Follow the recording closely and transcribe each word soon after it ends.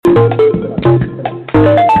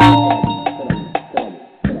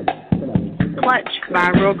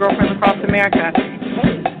Girlfriends Across America. Hey,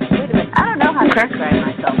 wait a minute. I don't know how to describe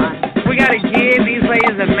myself, honestly. We got to give these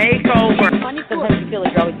ladies a makeover. Funny, sometimes you feel like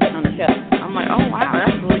you're always getting on the show. I'm like, oh, wow,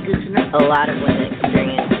 that's really good to know. A lot of women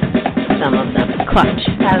experience some of them. Clutch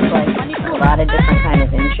has, like, a lot of different kind of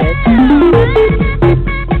interests.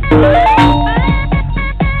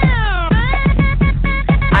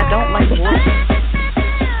 I don't like work.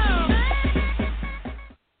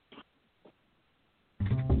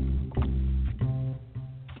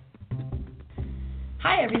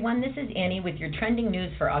 Hi, everyone. This is Annie with your trending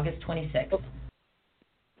news for August 26th.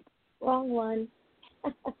 Wrong one.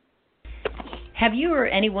 Have you or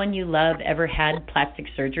anyone you love ever had plastic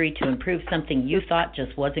surgery to improve something you thought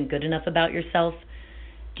just wasn't good enough about yourself?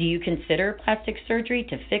 Do you consider plastic surgery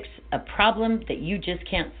to fix a problem that you just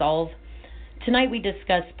can't solve? Tonight we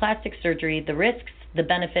discuss plastic surgery, the risks, the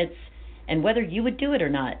benefits, and whether you would do it or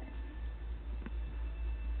not.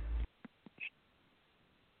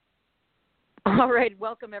 All right,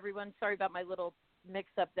 welcome everyone. Sorry about my little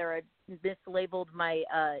mix-up there. I mislabeled my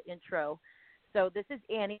intro. So this is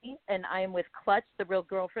Annie, and I am with Clutch, the Real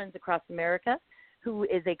Girlfriends Across America, who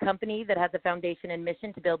is a company that has a foundation and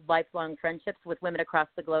mission to build lifelong friendships with women across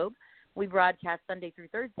the globe. We broadcast Sunday through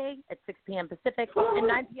Thursday at 6 p.m. Pacific and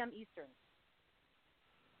 9 p.m. Eastern.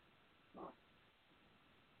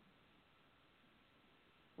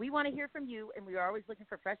 We want to hear from you, and we are always looking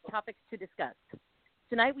for fresh topics to discuss.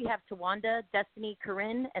 Tonight we have Tawanda, Destiny,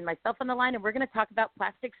 Corinne, and myself on the line, and we're going to talk about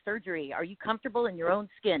plastic surgery. Are you comfortable in your own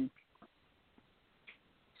skin?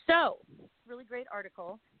 So, really great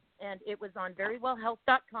article, and it was on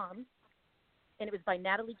verywellhealth.com, and it was by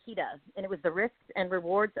Natalie Kita, and it was the risks and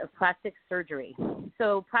rewards of plastic surgery.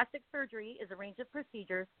 So, plastic surgery is a range of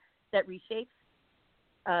procedures that reshapes,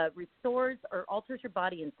 restores, or alters your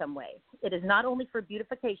body in some way. It is not only for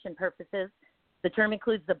beautification purposes. The term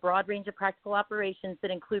includes the broad range of practical operations that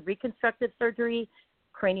include reconstructive surgery,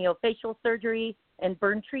 craniofacial surgery, and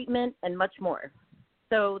burn treatment, and much more.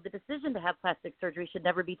 So the decision to have plastic surgery should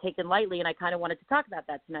never be taken lightly, and I kind of wanted to talk about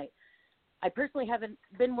that tonight. I personally haven't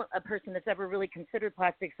been a person that's ever really considered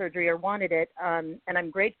plastic surgery or wanted it, and I'm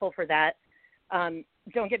grateful for that. Don't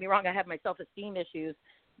get me wrong, I have my self-esteem issues,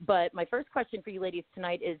 but my first question for you ladies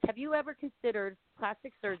tonight is, have you ever considered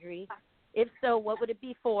plastic surgery? If so, what would it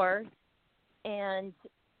be for? And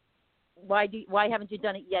why haven't you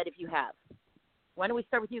done it yet if you have? Why don't we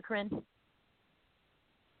start with you, Corinne?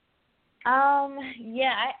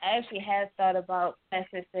 Yeah, I actually have thought about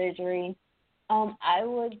plastic surgery. I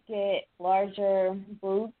would get larger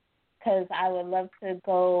boobs because I would love to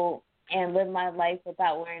go and live my life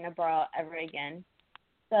without wearing a bra ever again.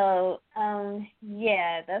 So,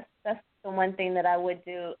 yeah, that's the one thing that I would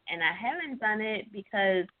do, and I haven't done it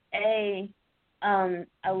because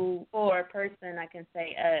for a person, I can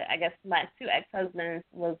say, I guess my two ex-husbands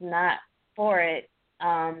was not for it,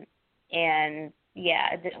 and yeah,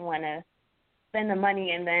 I didn't want to spend the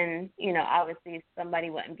money, and then, obviously somebody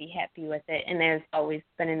wouldn't be happy with it, and there's always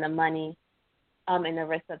spending the money, and the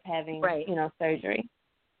risk of having, surgery.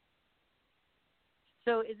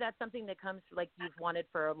 So is that something that comes like you've wanted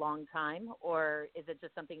for a long time, or is it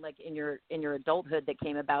just something like in your adulthood that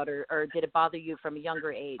came about, or did it bother you from a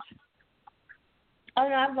younger age? Oh,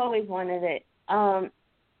 no, I've always wanted it.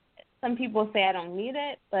 Some people say I don't need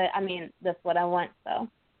it, but, I mean, that's what I want, so.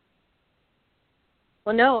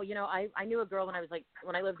 Well, no, I knew a girl when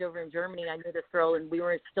I lived over in Germany. I knew this girl, and we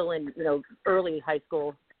were still in, early high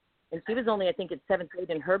school. And she was only, I think, in 7th grade,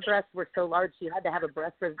 and her breasts were so large she had to have a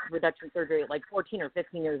breast reduction surgery at like 14 or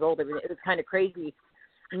 15 years old. I mean, it was kind of crazy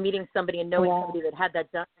meeting somebody and knowing somebody that had that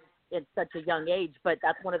done at such a young age, but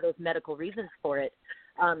that's one of those medical reasons for it.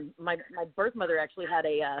 My birth mother actually had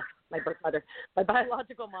my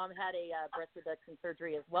biological mom had a breast reduction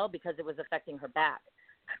surgery as well because it was affecting her back.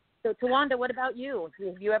 So, Tawanda, what about you?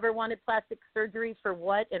 Have you ever wanted plastic surgery? For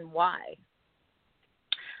what and why?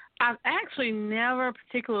 I've actually never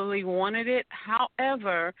particularly wanted it.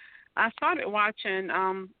 However, I started watching,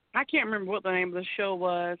 I can't remember what the name of the show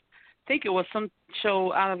was. I think it was some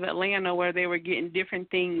show out of Atlanta where they were getting different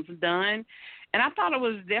things done. And I thought it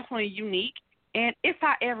was definitely unique. And if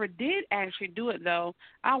I ever did actually do it, though,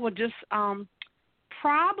 I would just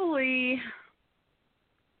probably,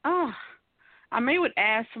 I would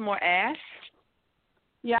add some more ass.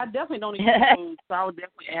 Yeah, I definitely don't eat food, so I would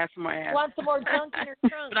definitely add some more ass. Want some more junk in your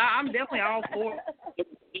trunk? But I'm definitely all for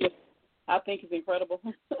it. I think it's incredible.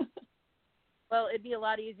 Well, it'd be a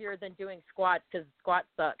lot easier than doing squats because squats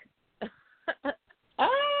suck.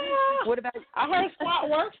 What about? I heard squat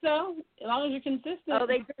works though, as long as you're consistent.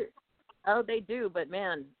 Oh, they do. But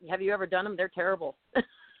man, have you ever done them? They're terrible.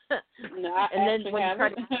 No, I and then when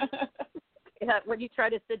haven't. Yeah, when you try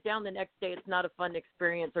to sit down the next day, it's not a fun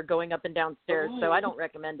experience, or going up and down stairs, so I don't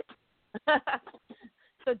recommend it.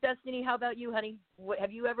 So, Destiny, how about you, honey?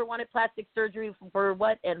 Have you ever wanted plastic surgery for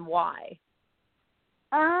what and why?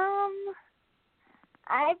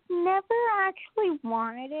 I've never actually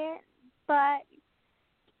wanted it, but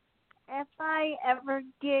if I ever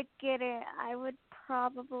did get it, I would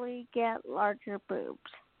probably get larger boobs.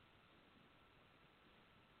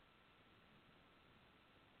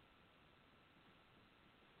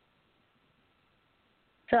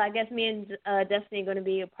 So I guess me and Destiny are going to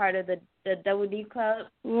be a part of the Double D Club.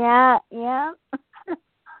 Yeah.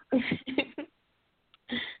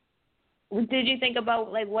 Did you think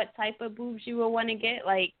about like what type of boobs you would want to get,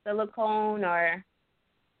 like silicone or?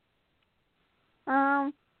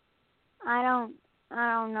 I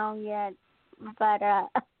don't know yet, but I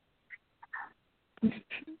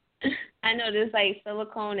know there's like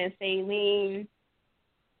silicone and saline.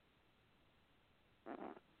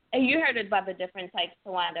 You heard about the different types,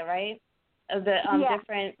 Tawanda, right? Of the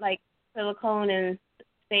different like silicone and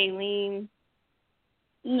saline.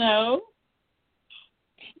 No.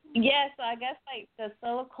 Yeah, so I guess like the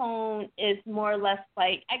silicone is more or less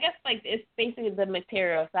like, I guess like it's basically the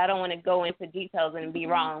material. So I don't want to go into details and be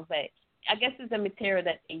wrong, but I guess it's the material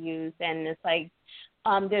that they use, and it's like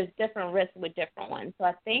there's different risks with different ones. So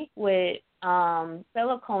I think with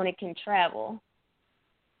silicone it can travel.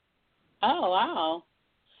 Oh, wow.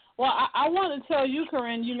 Well, I want to tell you,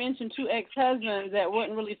 Corinne, you mentioned 2 ex-husbands that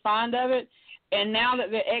weren't really fond of it, and now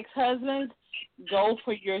that they're ex-husbands, go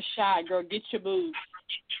for your shot, girl. Get your boobs.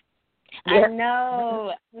 I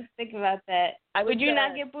know. Let's think about that. Would you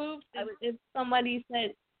not get boobs if somebody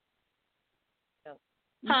said? No.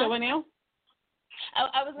 You said what now?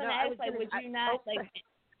 I was going to ask, like, would you not, like...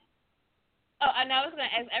 Oh, and I was going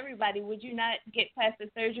to ask everybody, would you not get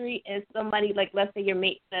plastic surgery if somebody, like, let's say your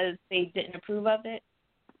mate says they didn't approve of it?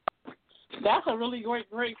 That's a really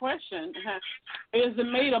great question. Is the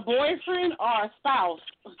mate a boyfriend or a spouse?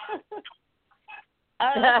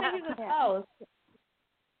 Let's say he's a spouse.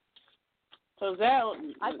 So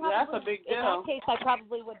that's a big deal. In that case, I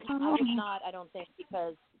probably would not, I don't think,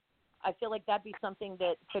 because I feel like that'd be something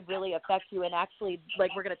that could really affect you. And actually,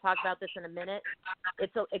 like, we're going to talk about this in a minute,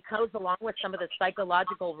 it goes along with some of the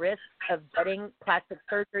psychological risks of getting plastic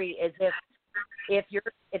surgery, is if your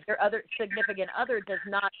other significant other does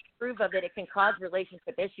not approve of it, it can cause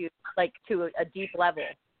relationship issues, like, to a deep level.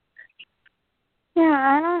 Yeah,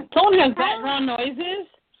 I don't... Someone has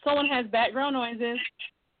background noises.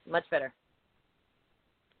 Much better.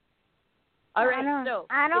 All right,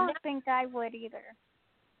 I don't think I would either.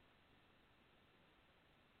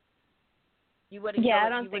 You wouldn't? Yeah, I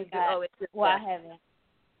don't think that. I haven't.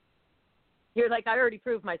 You're like, I already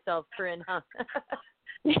proved myself, Corinne, huh?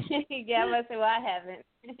 Yeah, I say, I haven't.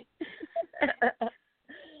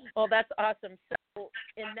 Well, that's awesome. So,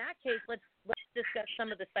 in that case, let's discuss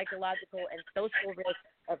some of the psychological and social risks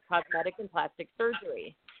of cosmetic and plastic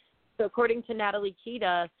surgery. So, according to Natalie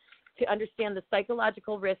Kita, to understand the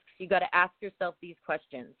psychological risks, you got to ask yourself these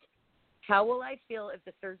questions. How will I feel if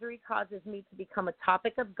the surgery causes me to become a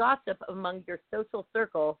topic of gossip among your social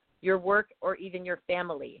circle, your work, or even your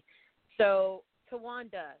family? So,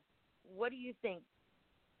 Tawanda, what do you think?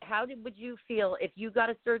 Would you feel if you got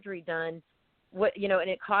a surgery done, and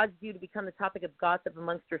it caused you to become the topic of gossip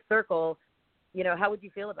amongst your circle? How would you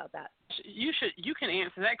feel about that? You can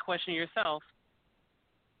answer that question yourself.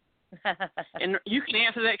 And you can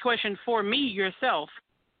answer that question for me yourself.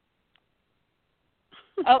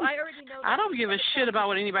 Oh, I already know that. I don't give a shit about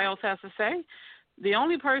what anybody else has to say. The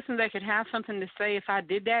only person that could have something to say if I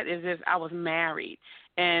did that is if I was married.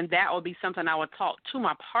 And that would be something I would talk to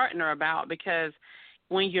my partner about, because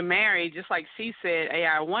when you're married, just like C said, hey,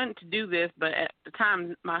 I wanted to do this, but at the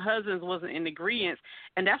time my husband wasn't in agreement.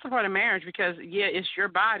 And that's a part of marriage, because, yeah, it's your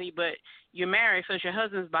body, but you're married, so it's your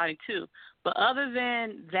husband's body too. But other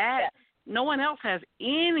than that, no one else has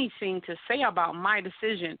anything to say about my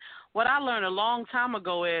decision. What I learned a long time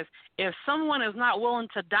ago is if someone is not willing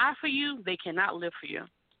to die for you, they cannot live for you.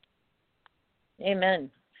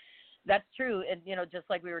 Amen. That's true. And, just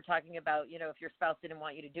like we were talking about, if your spouse didn't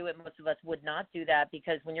want you to do it, most of us would not do that,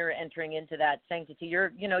 because when you're entering into that sanctity,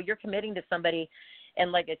 you're committing to somebody.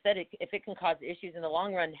 And like I said, if it can cause issues in the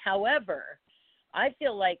long run. However, I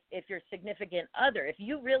feel like if your significant other, if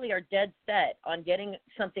you really are dead set on getting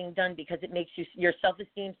something done because it makes your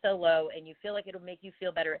self-esteem so low and you feel like it'll make you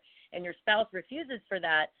feel better, and your spouse refuses for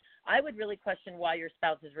that, I would really question why your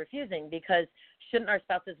spouse is refusing, because shouldn't our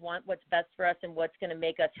spouses want what's best for us and what's going to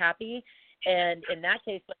make us happy? And in that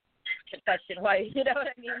case, let's question why, you know what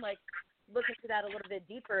I mean? Like, look into that a little bit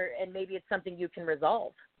deeper, and maybe it's something you can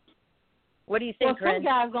resolve. What do you think, Well, some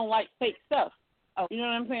guys don't like fake stuff. Oh. You know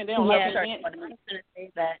what I'm saying? They don't like I it. was going to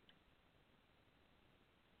say that.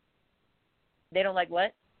 They don't like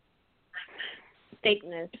what?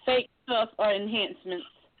 Fakeness. Fake stuff or enhancements.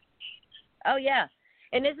 Oh, yeah.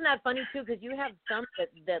 And isn't that funny, too? Because you have some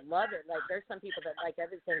that love it. Like, there's some people that like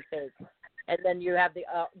everything fake. And then you have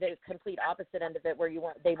the complete opposite end of it where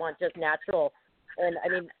they want just natural. And, I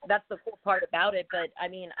mean, that's the cool part about it. But, I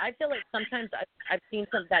mean, I feel like sometimes I've seen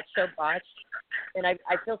some of that show Botched, and I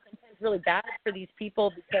feel sometimes really bad for these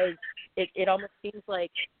people because it almost seems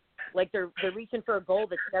like they're reaching for a goal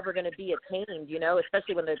that's never going to be attained, you know,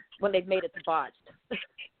 especially when they've made it to Botched.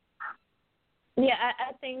 Yeah,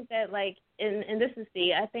 I think that, like, and this is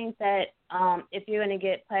I think that if you're going to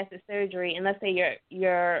get plastic surgery, and let's say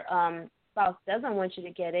your spouse doesn't want you to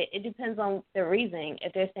get it, it depends on the reason.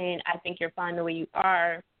 If they're saying, I think you're fine the way you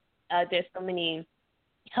are, there's so many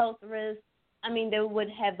health risks, I mean, they would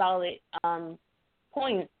have valid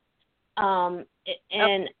points.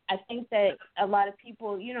 And I think that a lot of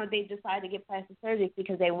people, you know, they decide to get plastic surgery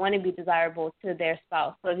because they want to be desirable to their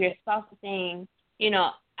spouse. So if your spouse is saying, you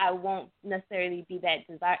know, I won't necessarily be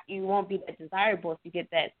you won't be that desirable if you get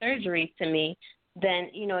that surgery to me, then,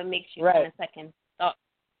 you know, it makes you kind of second thought.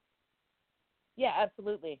 Yeah,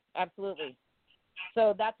 absolutely. Absolutely.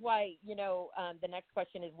 So that's why, you know, the next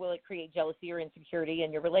question is, will it create jealousy or insecurity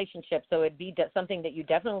in your relationship? So it'd be something that you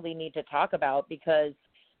definitely need to talk about because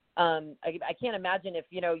I can't imagine if,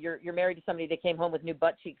 you know, you're married to somebody that came home with new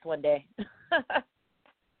butt cheeks one day.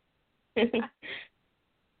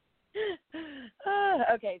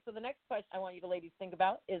 Okay, so the next question I want you to ladies think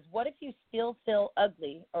about is, what if you still feel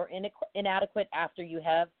ugly or inadequate after you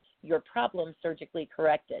have your problem surgically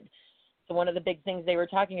corrected? So one of the big things they were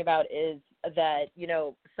talking about is that, you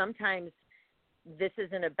know, sometimes this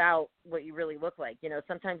isn't about what you really look like. You know,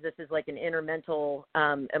 sometimes this is like an inner mental,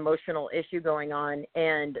 emotional issue going on,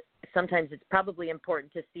 and sometimes it's probably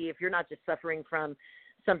important to see if you're not just suffering from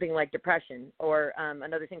something like depression or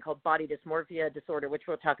another thing called body dysmorphia disorder, which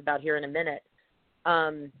we'll talk about here in a minute.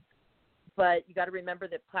 But you got to remember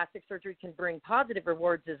that plastic surgery can bring positive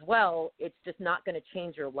rewards as well. It's just not going to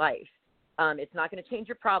change your life. It's not going to change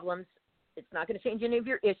your problems. It's not going to change any of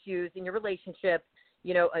your issues in your relationship.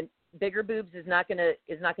 You know, bigger boobs is not going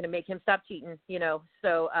to make him stop cheating. You know,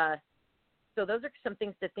 so those are some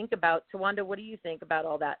things to think about. Tawanda, what do you think about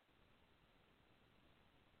all that?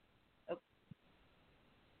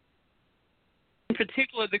 In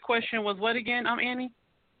particular, the question was what again, Annie?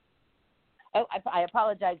 Oh, I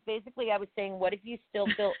apologize. Basically, I was saying, what if you still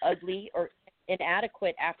feel ugly or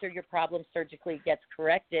inadequate after your problem surgically gets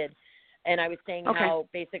corrected? And I was saying how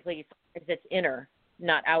basically it's inner,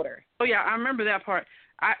 not outer. Oh, yeah, I remember that part.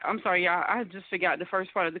 I'm sorry, y'all. I just forgot the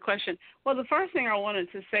first part of the question. Well, the first thing I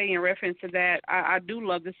wanted to say in reference to that, I do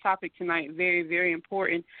love this topic tonight. Very, very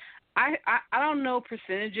important. I don't know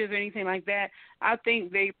percentages or anything like that. I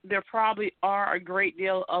think there probably are a great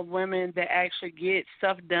deal of women that actually get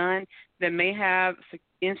stuff done that may have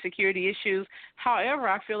insecurity issues. However,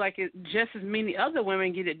 I feel like just as many other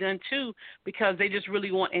women get it done too because they just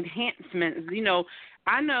really want enhancements. You know,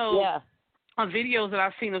 I know videos that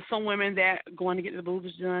I've seen of some women that going to get the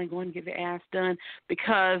boobs done, going to get the ass done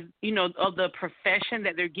because, you know, of the profession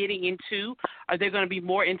that they're getting into. Are they going to be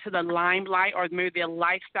more into the limelight or maybe their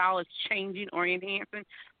lifestyle is changing or enhancing?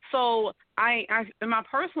 So I in my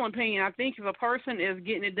personal opinion, I think if a person is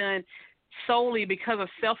getting it done solely because of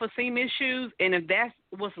self-esteem issues, and if that's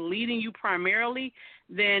what's leading you primarily,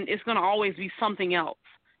 then it's going to always be something else.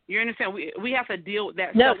 You understand? We have to deal with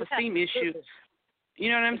that self-esteem issue. You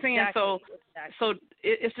know what I'm saying? Exactly. So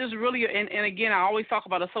it's just really, and again, I always talk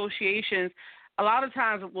about associations. A lot of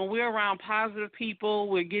times when we're around positive people,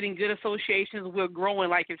 we're getting good associations, we're growing.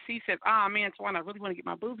 Like if she says, man, Tawanda, I really want to get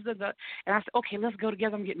my boobs done. And I said, okay, let's go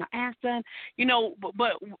together. I'm getting my ass done. You know,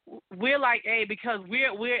 but we're like, hey, because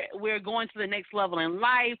we're going to the next level in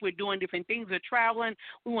life. We're doing different things. We're traveling.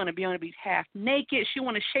 We want to be on the beach half naked. She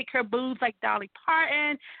want to shake her boobs like Dolly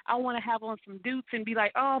Parton. I want to have on some dukes and be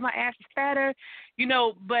like, oh, my ass is fatter. You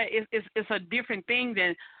know, but it's a different thing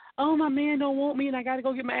than, oh, my man don't want me and I got to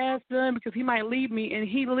go get my ass done because he might leave me, and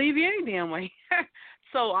he'll leave you any damn way.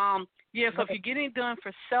 So if you're getting it done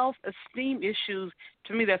for self-esteem issues,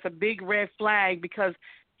 to me that's a big red flag because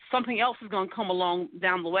something else is going to come along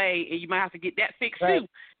down the way and you might have to get that fixed too.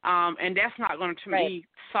 And that's not going to, me,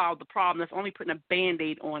 solve the problem. That's only putting a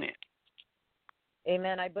Band-Aid on it.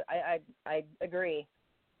 Amen. I agree.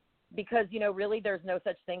 Because, you know, really there's no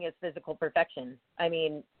such thing as physical perfection. I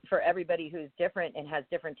mean, for everybody who's different and has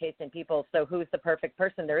different tastes in people, so who's the perfect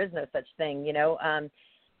person? There is no such thing, you know.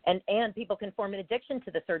 And people can form an addiction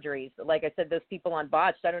to the surgeries. Like I said, those people on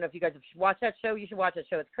Botched, I don't know if you guys have watched that show. You should watch that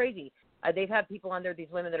show. It's crazy. They've had people on there, these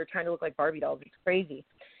women that are trying to look like Barbie dolls. It's crazy.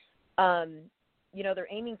 They're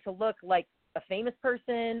aiming to look like a famous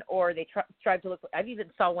person, or they strive to look. I've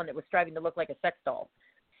even saw one that was striving to look like a sex doll.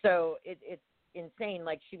 So it's insane.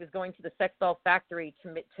 Like, she was going to the sex doll factory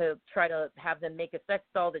to try to have them make a sex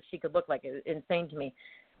doll that she could look like. It's insane to me.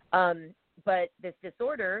 But this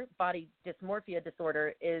disorder, body dysmorphia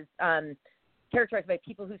disorder, is characterized by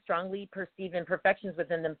people who strongly perceive imperfections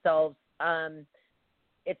within themselves.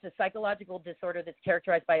 It's a psychological disorder that's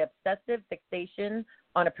characterized by obsessive fixation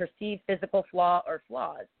on a perceived physical flaw or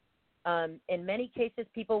flaws. In many cases,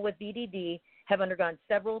 people with BDD have undergone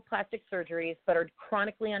several plastic surgeries but are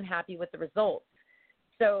chronically unhappy with the results.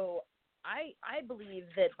 So I believe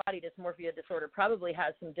that body dysmorphia disorder probably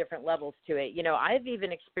has some different levels to it. I've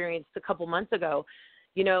even experienced a couple months ago,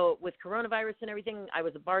 with coronavirus and everything, I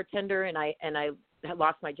was a bartender and I had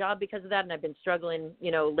lost my job because of that, and I've been struggling,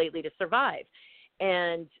 lately to survive.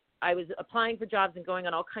 And I was applying for jobs and going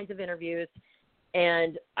on all kinds of interviews.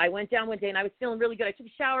 And I went down one day and I was feeling really good. I took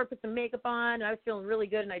a shower, put some makeup on, and I was feeling really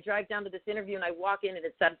good. And I drive down to this interview and I walk in and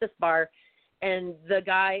it's at this bar. And the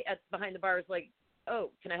guy behind the bar was like,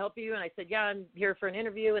 "Oh, can I help you?" And I said, "Yeah, I'm here for an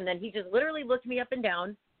interview." And then he just literally looked me up and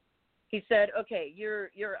down. He said, "Okay,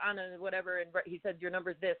 you're on a whatever." And he said, "Your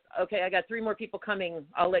number's this." "Okay, I got 3 more people coming.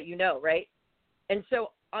 I'll let you know." Right. And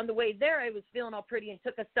so on the way there, I was feeling all pretty and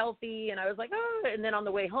took a selfie, and I was like, "Oh." And then on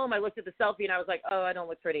the way home, I looked at the selfie and I was like, "Oh, I don't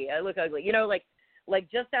look pretty. I look ugly."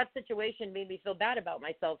 Like just that situation made me feel bad about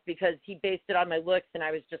myself because he based it on my looks, and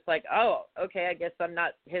I was just like, "Oh, okay, I guess I'm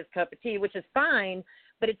not his cup of tea," which is fine,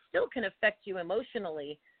 but it still can affect you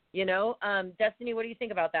emotionally, Destiny, what do you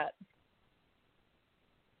think about that?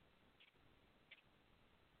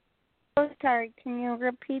 Oh, sorry. Can you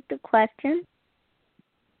repeat the question?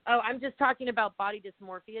 Oh, I'm just talking about body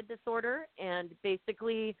dysmorphia disorder and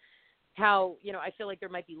basically how, I feel like there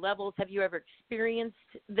might be levels. Have you ever experienced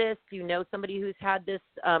this? Do you know somebody who's had this,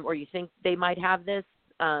 or you think they might have this?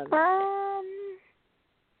 I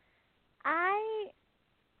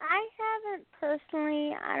haven't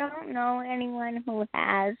personally. I don't know anyone who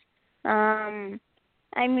has.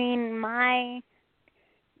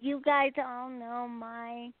 You guys all know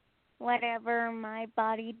my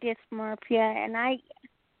body dysmorphia, and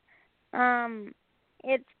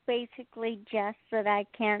it's basically just that I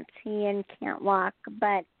can't see and can't walk,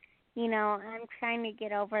 but, I'm trying to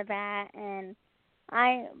get over that,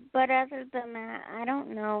 but other than that, I don't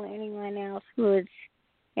know anyone else who has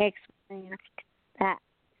experienced that.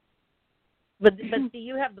 But see,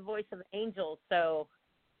 you have the voice of an angel, so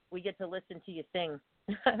we get to listen to you sing.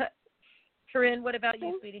 Corinne, what about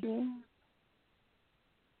you, sweetie?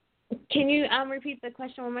 Can you repeat the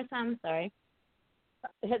question one more time? I'm sorry.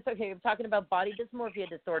 It's okay. I'm talking about body dysmorphia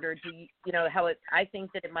disorder. I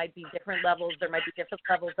think that it might be different levels. There might be different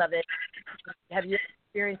levels of it. Have you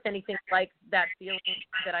experienced anything like that feeling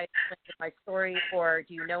that I explained in my story, or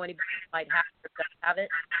do you know anybody who might have it or does have it?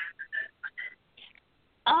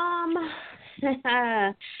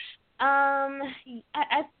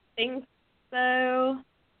 I think so.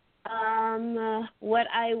 What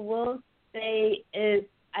I will say is,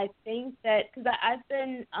 I think that because I've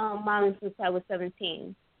been modeling since I was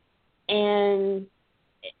 17, and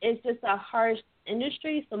it's just a harsh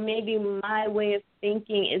industry. So maybe my way of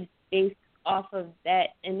thinking is based off of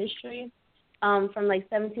that industry. From like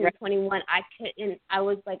 17 to 21, I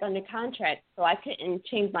was like under contract, so I couldn't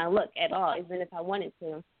change my look at all, even if I wanted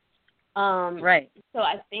to. Right. So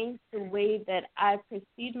I think the way that I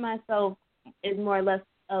perceive myself is more or less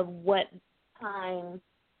of what time,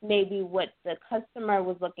 maybe what the customer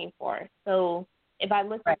was looking for. So if I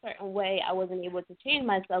looked a certain way, I wasn't able to change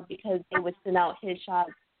myself because they would send out his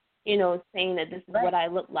shots, saying that this is what I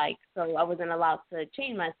look like. So I wasn't allowed to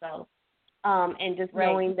change myself. And just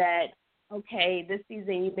knowing that, okay, this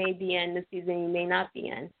season you may be in, this season you may not be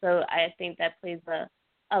in. So I think that plays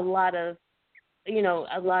a lot of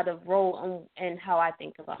role in how I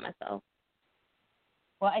think about myself.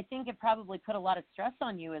 Well, I think it probably put a lot of stress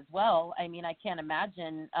on you as well. I mean, I can't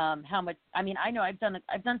imagine how much. I mean, I know I've done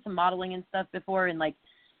some modeling and stuff before, and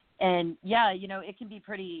yeah, it can be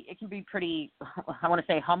pretty. I want to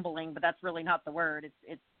say humbling, but that's really not the word.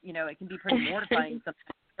 It's it can be pretty mortifying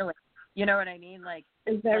sometimes. Really, you know what I mean? Like,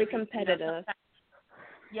 it's very competitive.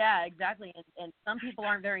 Yeah, exactly. And some people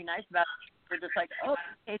aren't very nice about it. They're just like, oh,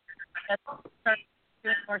 okay, let's start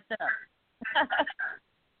doing more sit-ups.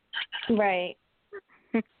 Right.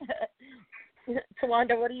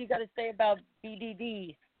 Tawanda, what do you got to say about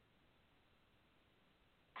BDD?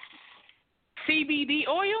 CBD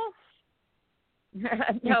oil?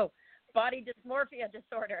 No, body dysmorphia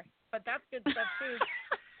disorder. But that's good stuff, too.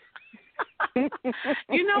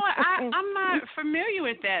 You know what? I'm not familiar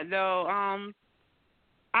with that, though.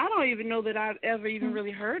 I don't even know that I've ever even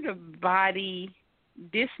really heard of body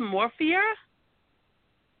dysmorphia.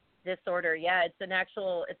 Disorder, yeah, it's an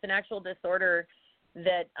actual disorder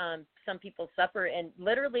that some people suffer, and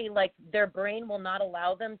literally, like, their brain will not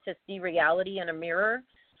allow them to see reality in a mirror.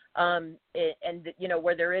 And you know,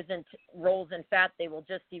 where there isn't rolls in fat, they will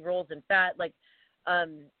just see rolls in fat. Like,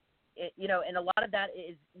 you know, and a lot of that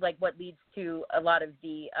is like what leads to a lot of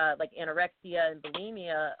the like anorexia and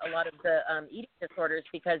bulimia, a lot of the eating disorders,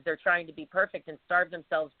 because they're trying to be perfect and starve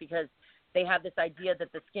themselves because they have this idea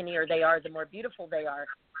that the skinnier they are, the more beautiful they are.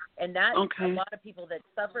 And that a lot of people that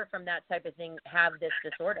suffer from that type of thing have this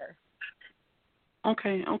disorder.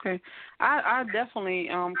 Okay. I definitely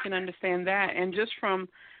can understand that. And just from,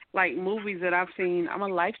 like, movies that I've seen, I'm a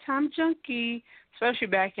Lifetime junkie, especially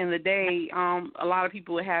back in the day. A lot of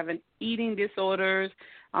people were having eating disorders,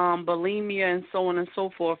 bulimia, and so on and so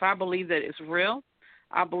forth. I believe that it's real.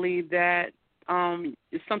 I believe that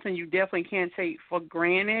it's something you definitely can't take for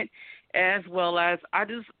granted, as well as I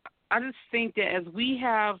just think that as we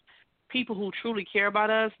have people who truly care about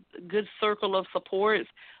us, a good circle of supports,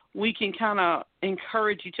 we can kind of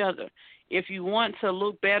encourage each other. If you want to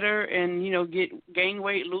look better and, you know, gain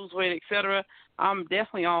weight, lose weight, etc., I'm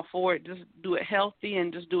definitely all for it. Just do it healthy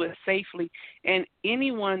and just do it safely. And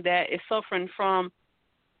anyone that is suffering from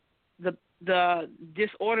the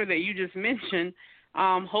disorder that you just mentioned,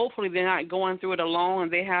 hopefully they're not going through it alone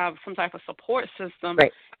and they have some type of support system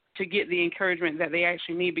to get the encouragement that they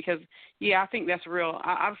actually need. Because, yeah, I think that's real.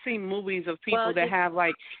 I've seen movies of people that have,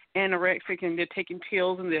 like, anorexic and they're taking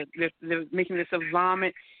pills and they're making this a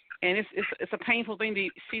vomit. And it's a painful thing to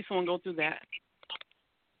see someone go through that.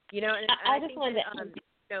 You know, and I just wanted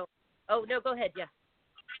to. Oh no, go ahead. Yeah.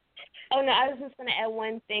 Oh no, I was just going to add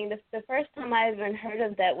one thing. The first time I even heard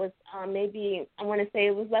of that was maybe, I want to say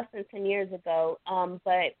it was less than 10 years ago.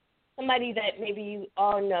 But somebody that maybe you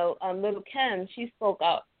all know, Little Kim, she spoke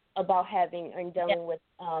out about having and dealing with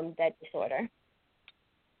that disorder.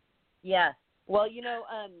 Yeah. Well, you know,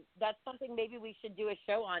 that's something maybe we should do a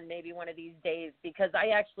show on maybe one of these days, because I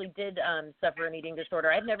actually did suffer an eating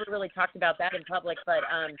disorder. I've never really talked about that in public, but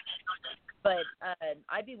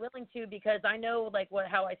I'd be willing to, because I know, like,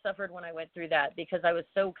 how I suffered when I went through that, because I was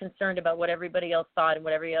so concerned about what everybody else thought and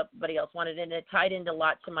what everybody else wanted, and it tied into a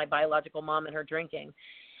lot to my biological mom and her drinking.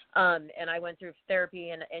 And I went through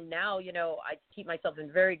therapy, and now, you know, I keep myself in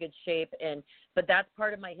very good shape, but that's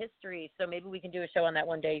part of my history, so maybe we can do a show on that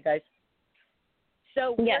one day, you guys.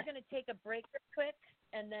 So we're going to take a break real quick,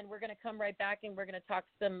 and then we're going to come right back, and we're going to talk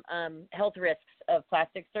some health risks of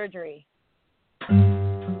plastic surgery.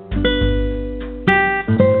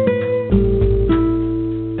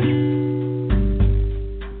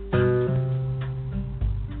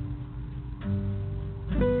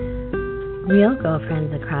 Real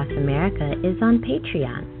Girlfriends Across America is on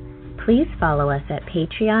Patreon. Please follow us at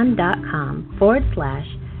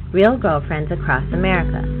patreon.com/Real Girlfriends Across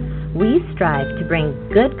America. We strive to bring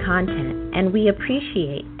good content, and we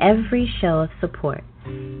appreciate every show of support.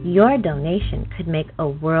 Your donation could make a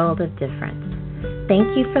world of difference.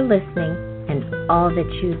 Thank you for listening and all that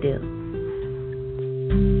you do.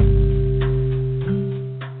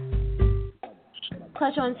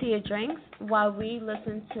 Clutch onto your drinks while we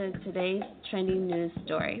listen to today's trending news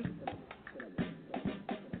story.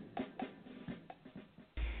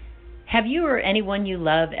 Have you or anyone you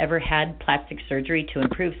love ever had plastic surgery to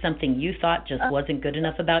improve something you thought just wasn't good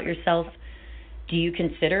enough about yourself? Do you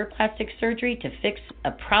consider plastic surgery to fix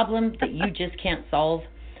a problem that you just can't solve?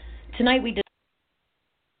 Tonight we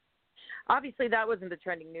Obviously, that wasn't the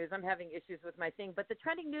trending news. I'm having issues with my thing. But the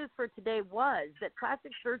trending news for today was that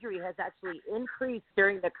plastic surgery has actually increased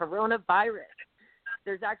during the coronavirus.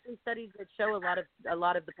 There's actually studies that show a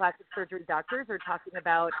lot of the plastic surgery doctors are talking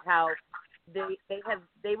about how they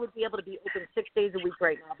would be able to be open 6 days a week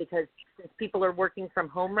right now, because since people are working from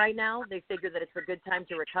home right now, they figure that it's a good time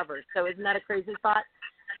to recover. So isn't that a crazy thought?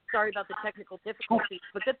 Sorry about the technical difficulties,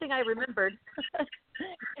 but good thing I remembered.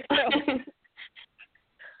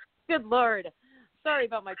 Good Lord. Sorry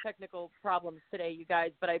about my technical problems today, you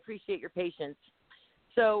guys, but I appreciate your patience.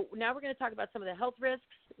 So now we're going to talk about some of the health risks.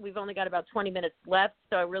 We've only got about 20 minutes left,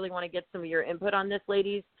 so I really want to get some of your input on this,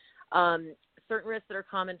 ladies. Certain risks that are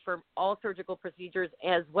common for all surgical procedures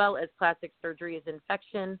as well as plastic surgery is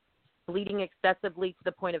infection, bleeding excessively to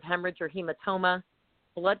the point of hemorrhage or hematoma,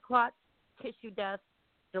 blood clots, tissue death,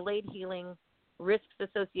 delayed healing, risks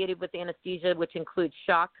associated with anesthesia, which include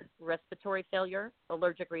shock, respiratory failure,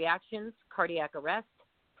 allergic reactions, cardiac arrest,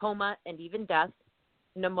 coma, and even death,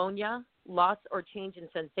 pneumonia, loss or change in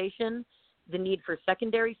sensation, the need for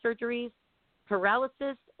secondary surgeries,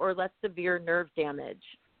 paralysis, or less severe nerve damage.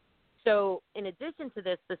 So in addition to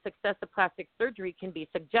this, the success of plastic surgery can be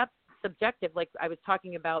subjective, like I was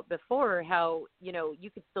talking about before, how, you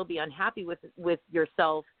could still be unhappy with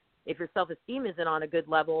yourself if your self-esteem isn't on a good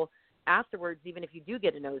level afterwards, even if you do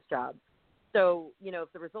get a nose job. So,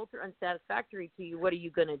 if the results are unsatisfactory to you, what are you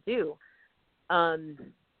going to do?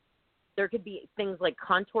 There could be things like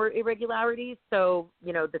contour irregularities. So,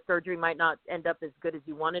 the surgery might not end up as good as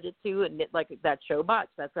you wanted it to, and like that show botch.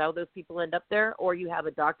 That's how those people end up there. Or you have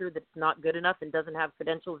a doctor that's not good enough and doesn't have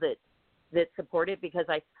credentials that support it. Because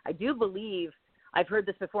I do believe, I've heard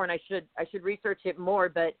this before, and I should research it more,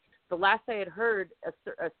 but the last I had heard,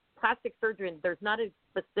 a plastic surgeon, there's not a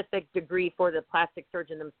specific degree for the plastic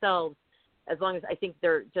surgeon themselves. As long as I think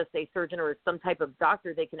they're just a surgeon or some type of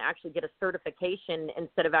doctor, they can actually get a certification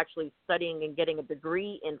instead of actually studying and getting a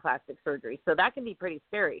degree in plastic surgery. So that can be pretty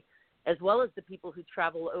scary, as well as the people who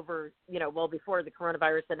travel over, well, before the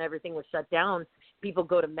coronavirus and everything was shut down, people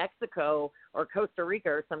go to Mexico or Costa Rica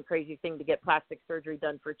or some crazy thing to get plastic surgery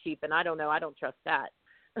done for cheap. And I don't know. I don't trust that.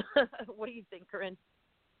 What do you think, Corinne?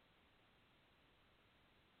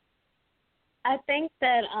 I think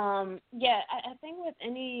that, I think with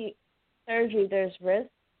any surgery, there's risk,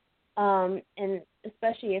 and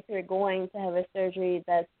especially if you're going to have a surgery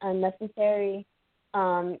that's unnecessary,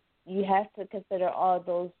 you have to consider all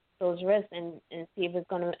those risks and see if it's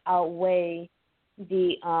going to outweigh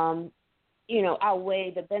the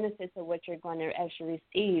benefits of what you're going to actually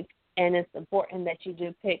receive. And it's important that you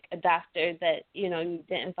do pick a doctor that you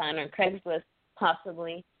didn't find on Craigslist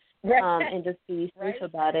possibly, and just be safe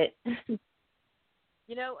about it.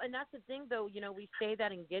 And that's the thing, though. We say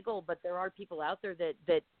that and giggle, but there are people out there that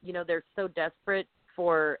they're so desperate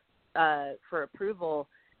for approval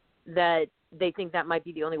that they think that might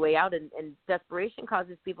be the only way out, and desperation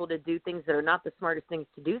causes people to do things that are not the smartest things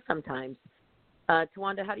to do sometimes.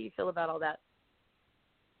 Tawanda, how do you feel about all that?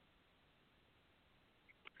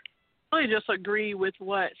 I really just agree with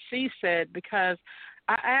what she said, because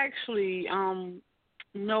I actually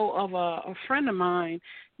know of a friend of mine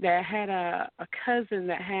that had a cousin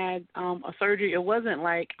that had a surgery. It wasn't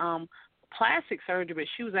like plastic surgery, but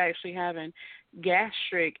she was actually having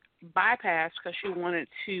gastric bypass because she wanted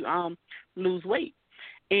to lose weight.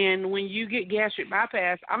 And when you get gastric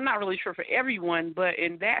bypass, I'm not really sure for everyone, but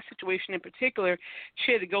in that situation in particular,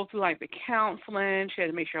 she had to go through like the counseling. She had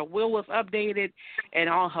to make sure her will was updated and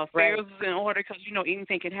all her affairs was in order, because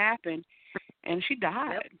anything could happen. And she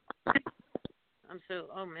died. Yep.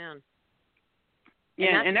 Oh man.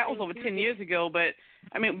 Yeah, and that was over 10 years ago. But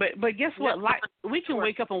I mean, but guess what? Life, we can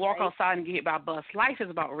wake up and walk outside and get hit by a bus. Life is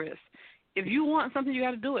about risk. If you want something, you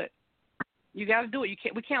got to do it. You got to do it.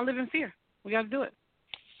 We can't live in fear. We got to do it.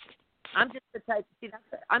 I'm just the type.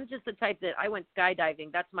 I'm just the type that I went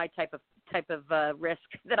skydiving. That's my type of risk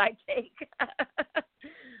that I take.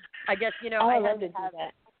 I guess I love to do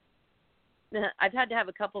that. I've had to have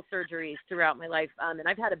a couple surgeries throughout my life, and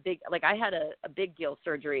I've had I had a big deal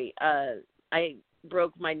surgery. I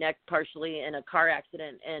broke my neck partially in a car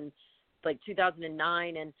accident in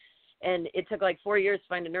 2009, and it took 4 years to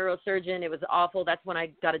find a neurosurgeon. It was awful. That's when I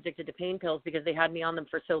got addicted to pain pills, because they had me on them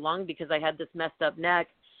for so long because I had this messed up neck,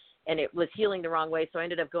 and it was healing the wrong way. So I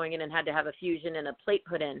ended up going in and had to have a fusion and a plate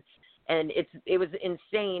put in. And it was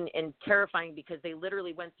insane and terrifying, because they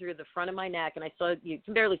literally went through the front of my neck, and you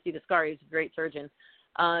can barely see the scar. He was a great surgeon.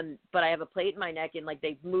 But I have a plate in my neck, and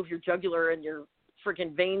they move your jugular and your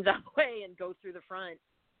freaking veins out the way and go through the front.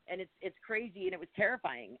 And it's crazy, and it was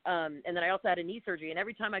terrifying. And then I also had a knee surgery, and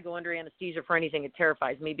every time I go under anesthesia for anything, it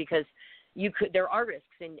terrifies me, because there are risks,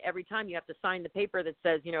 and every time you have to sign the paper that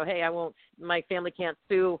says, hey, my family can't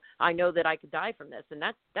sue. I know that I could die from this, and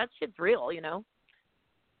that shit's real,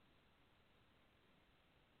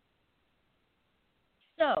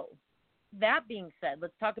 So, that being said,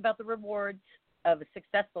 let's talk about the rewards of a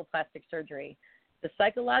successful plastic surgery. The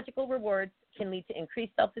psychological rewards can lead to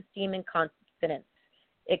increased self-esteem and confidence.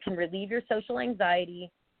 It can relieve your social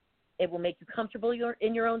anxiety. It will make you comfortable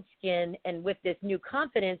in your own skin. And with this new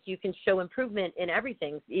confidence, you can show improvement in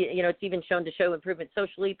everything. It's even shown to show improvement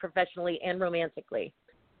socially, professionally, and romantically.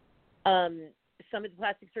 Some of the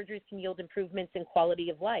plastic surgeries can yield improvements in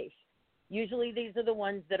quality of life. Usually these are the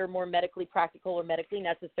ones that are more medically practical or medically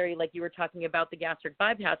necessary, like you were talking about the gastric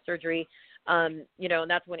bypass surgery, and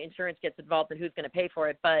that's when insurance gets involved and who's going to pay for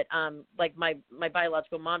it. But like my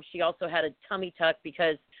biological mom, she also had a tummy tuck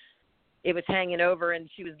because it was hanging over and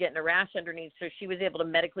she was getting a rash underneath, so she was able to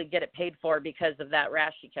medically get it paid for because of that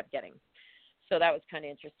rash she kept getting. So that was kind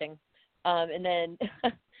of interesting. And then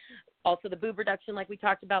Also, the boob reduction, like we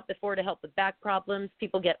talked about before, to help with back problems.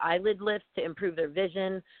 People get eyelid lifts to improve their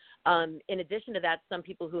vision. In addition to that, some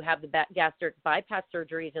people who have the gastric bypass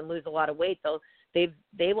surgeries and lose a lot of weight,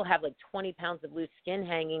 they will have like 20 pounds of loose skin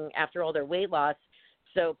hanging after all their weight loss.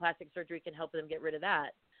 So plastic surgery can help them get rid of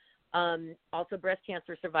that. Also, breast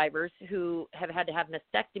cancer survivors who have had to have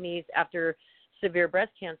mastectomies after severe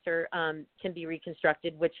breast cancer can be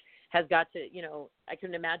reconstructed, which has got to, I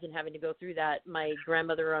couldn't imagine having to go through that. My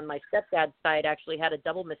grandmother on my stepdad's side actually had a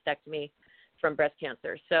double mastectomy from breast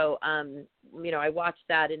cancer. So, I watched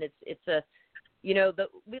that, and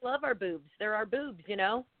we love our boobs. They're our boobs,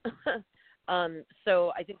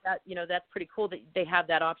 So I think that, that's pretty cool that they have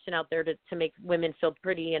that option out there to make women feel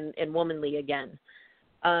pretty and womanly again.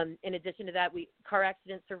 In addition to that, car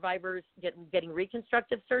accident survivors getting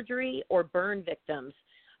reconstructive surgery, or burn victims.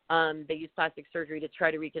 They use plastic surgery to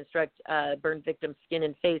try to reconstruct burn victims' skin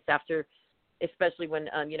and face after, especially when,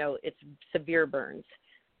 it's severe burns.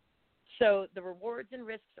 So the rewards and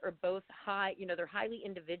risks are both high, they're highly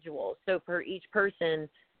individual. So for each person,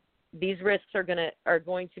 these risks are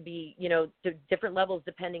going to be, to different levels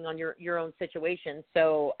depending on your own situation.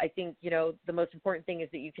 So I think, the most important thing is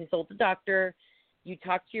that you consult a doctor, you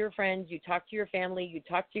talk to your friends, you talk to your family, you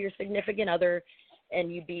talk to your significant other,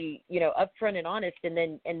 and you be, upfront and honest, and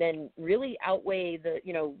then really outweigh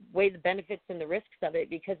weigh the benefits and the risks of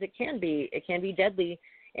it, because it can be deadly,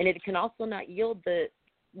 and it can also not yield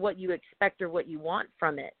what you expect or what you want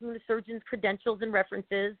from it. The surgeon's credentials and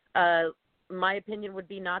references, my opinion would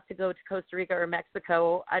be not to go to Costa Rica or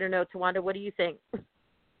Mexico. I don't know, Tawanda, what do you think?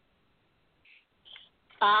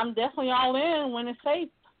 I'm definitely all in when it's safe.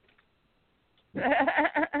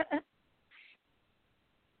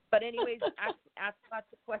 But anyways, ask lots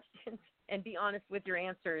of questions and be honest with your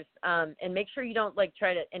answers, and make sure you don't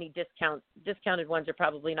try to any discounts. Discounted ones are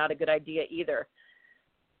probably not a good idea either.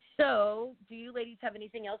 So, do you ladies have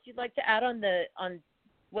anything else you'd like to add on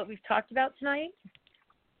what we've talked about tonight?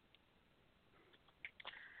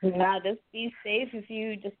 No, just be safe if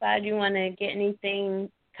you decide you want to get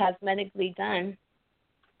anything cosmetically done.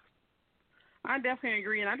 I definitely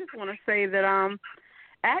agree, and I just want to say that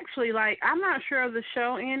actually, I'm not sure of the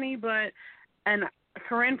show, Annie, and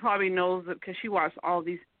Corinne probably knows it because she watched all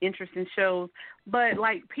these interesting shows, but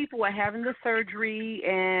people are having the surgery,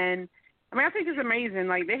 and I think it's amazing.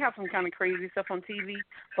 They have some kind of crazy stuff on TV,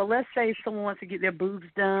 but let's say someone wants to get their boobs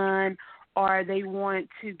done, or they want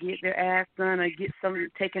to get their ass done, or get something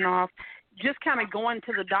taken off. Just kind of going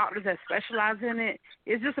to the doctors that specialize in it.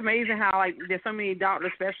 It's just amazing how there's so many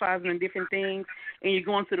doctors specializing in different things, and you're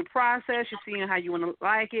going through the process. You're seeing how you want to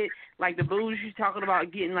like it. Like the boobs, you're talking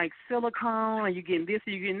about getting silicone, or you're getting this,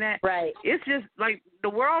 or you're getting that. Right. It's just the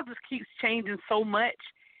world just keeps changing so much.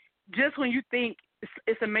 Just when you think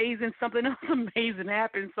it's amazing, something else amazing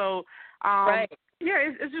happens. So, right. Yeah,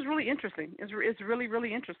 it's just really interesting. It's really,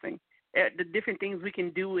 really interesting. The different things we can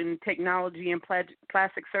do in technology and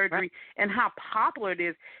plastic surgery, and how popular it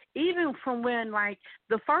is. Even from when,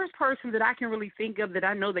 the first person that I can really think of that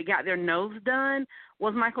I know that got their nose done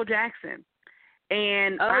was Michael Jackson.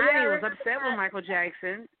 And I was upset with Michael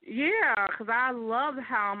Jackson. Yeah, because I loved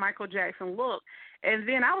how Michael Jackson looked. And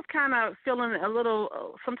then I was kind of feeling a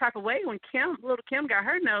little some type of way when little Kim got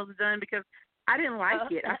her nose done, because I didn't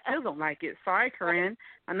like it. I still don't like it. Sorry, Corinne.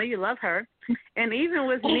 I know you love her. And even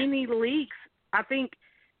with Nene Leakes, I think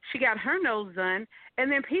she got her nose done.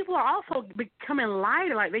 And then people are also becoming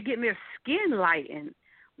lighter, they're getting their skin lightened.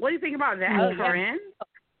 What do you think about that, Corinne?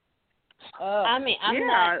 I'm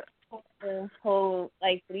not the whole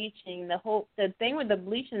bleaching. The thing with the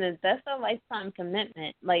bleaching is that's a lifetime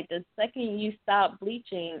commitment. The second you stop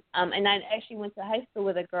bleaching, and I actually went to high school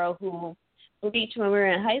with a girl who bleached when we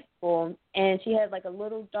were in high school, and she had a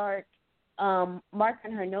little dark mark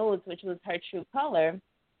on her nose, which was her true color.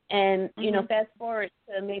 And fast forward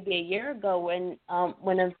to maybe a year ago when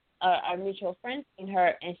our mutual friend seen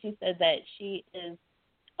her, and she said that she is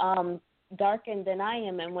darker than I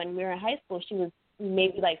am, and when we were in high school, she was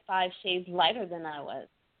maybe 5 shades lighter than I was.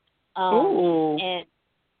 And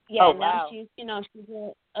now she's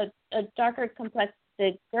a darker complexed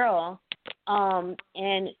girl,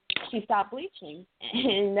 and she stopped bleaching,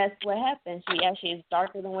 and that's what happened. She actually is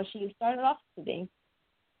darker than what she started off to be.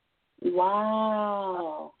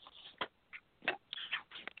 Wow.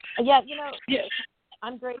 Yeah,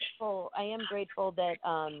 I'm grateful. I am grateful that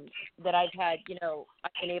that I've had,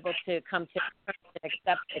 I've been able to come to and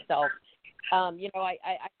accept myself. I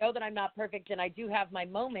know that I'm not perfect, and I do have my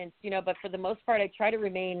moments, but for the most part, I try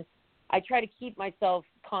to keep myself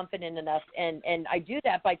confident enough, and I do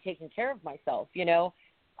that by taking care of myself,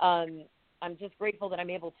 I'm just grateful that I'm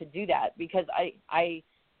able to do that, because I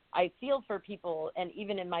I feel for people, and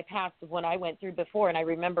even in my past of when I went through before, and I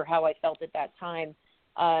remember how I felt at that time,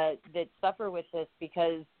 that suffer with this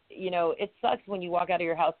because, you know, it sucks when you walk out of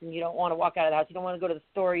your house and you don't want to walk out of the house. You don't want to go to the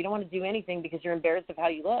store. You don't want to do anything because you're embarrassed of how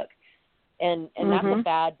you look. And that's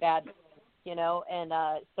a bad, you know. And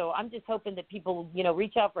so I'm just hoping that people, you know,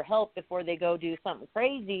 reach out for help before they go do something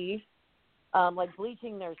crazy, like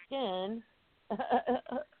bleaching their skin.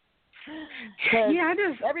 Yeah,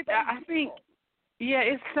 I think, yeah,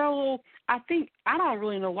 it's so, I don't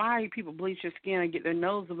really know why people bleach their skin and get their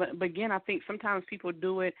nose, but again, I think sometimes people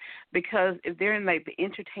do it because if they're in, like, the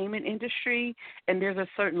entertainment industry and there's a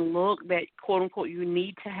certain look that, quote-unquote, you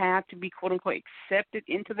need to have to be, quote-unquote, accepted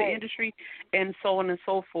into the industry and so on and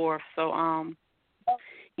so forth. So,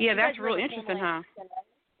 yeah, that's real interesting, huh?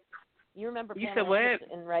 You remember you Pamela said what?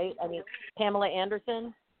 Anderson, right? I mean, Pamela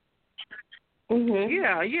Anderson? Mm-hmm.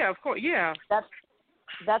 Yeah, of course, yeah.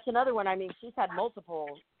 That's another one. I mean, she's had multiple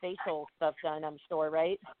facial stuff done, I'm sure,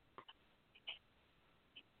 right?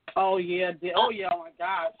 Oh, yeah. Oh, my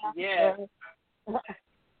gosh, yeah.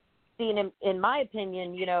 See, in my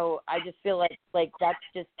opinion, you know, I just feel like that's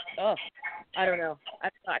just, I don't know. I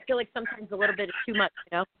feel like sometimes a little bit is too much,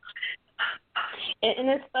 you know? And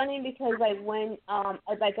it's funny because, like, when,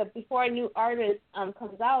 before a new artist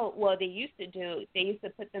comes out, well, they used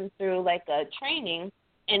to put them through, like, a training,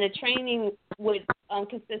 and the training would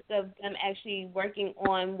consist of them actually working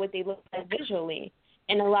on what they look like visually.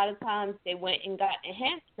 And a lot of times they went and got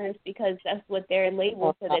enhancements because that's what they're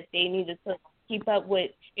labeled, so that they needed to keep up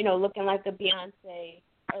with, you know, looking like a Beyonce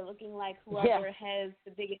or looking like whoever has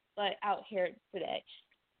the biggest butt out here today.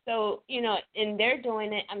 So, you know, and they're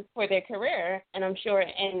doing it for their career, and I'm sure,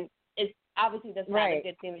 and it's obviously that's not a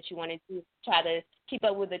good thing that you want to do, try to keep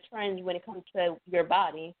up with the trends when it comes to your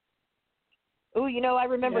body. Oh, you know, I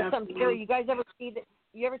remember something scary. You guys ever see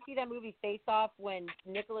that movie Face Off when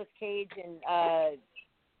Nicolas Cage and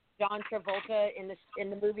John Travolta in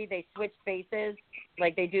the movie they switch faces,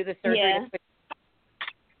 like they do the surgery to switch.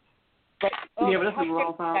 But, but that's a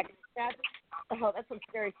wrong time. That's some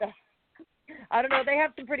scary stuff. I don't know. They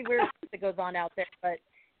have some pretty weird stuff that goes on out there, but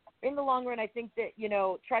in the long run, I think that, you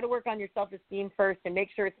know, try to work on your self-esteem first and make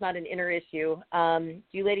sure it's not an inner issue. Do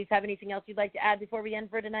you ladies have anything else you'd like to add before we end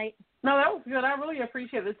for tonight? No, that was good. I really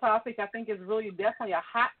appreciate this topic. I think it's really definitely a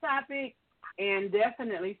hot topic and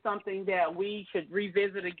definitely something that we should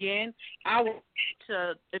revisit again. I want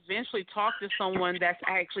to eventually talk to someone that's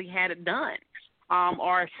actually had it done.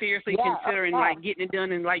 Or seriously considering like getting it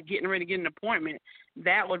done and like getting ready to get an appointment.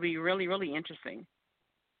 That would be really, really interesting.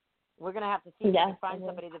 We're going to have to see if we can find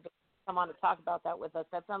somebody to come on to talk about that with us.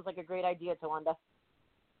 That sounds like a great idea, Tawanda.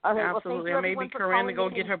 All right, absolutely. Well, maybe Corinne to go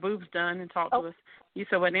get her boobs done and talk to us. You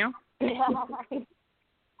said what now? Corinne's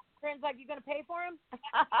like, you going to pay for him?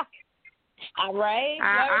 All right.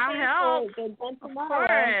 I'll help. Of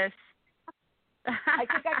course. I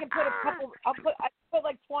think I can put I put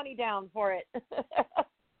like 20 down for it.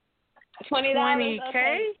 $20. $20K?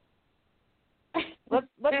 Okay. Let's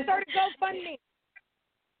start a GoFundMe.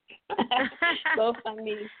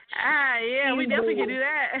 GoFundMe. Yeah, we definitely can do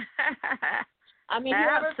that. I mean,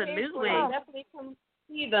 absolutely. Definitely come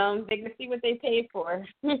see them. They can see what they paid for.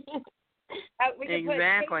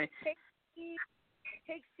 Exactly.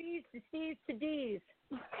 Take C's to C's to D's.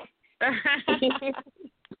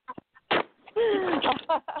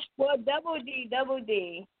 Well, double D. They're a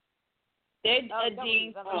D.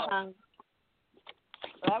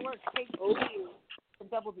 That works. Take D's to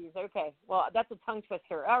double D's. Okay. Well, that's a tongue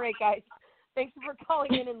twister. All right, guys. Thanks for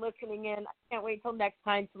calling in and listening in. I can't wait till next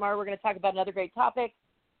time. Tomorrow we're going to talk about another great topic.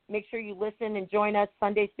 Make sure you listen and join us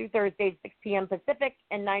Sundays through Thursdays, 6 p.m. Pacific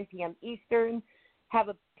and 9 p.m. Eastern. Have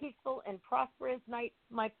a peaceful and prosperous night,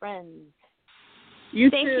 my friends.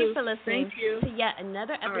 Thank you for listening to yet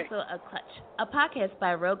another episode of Clutch, a podcast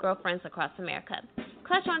by Real Girlfriends across America.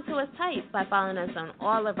 Clutch onto us tight by following us on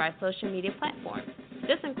all of our social media platforms.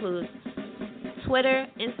 This includes Twitter,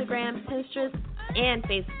 Instagram, Pinterest, and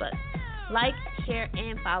Facebook. Like, share,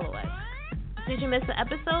 and follow us. Did you miss an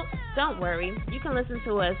episode? Don't worry. You can listen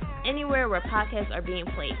to us anywhere where podcasts are being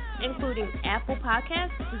played, including Apple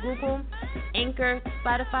Podcasts, Google, Anchor,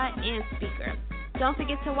 Spotify, and Speaker. Don't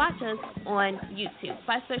forget to watch us on YouTube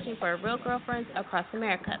by searching for Real Girlfriends Across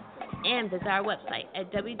America and visit our website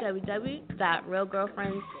at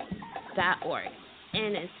www.realgirlfriends.org.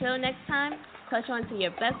 And until next time, clutch on to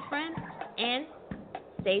your best friend and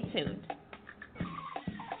stay tuned.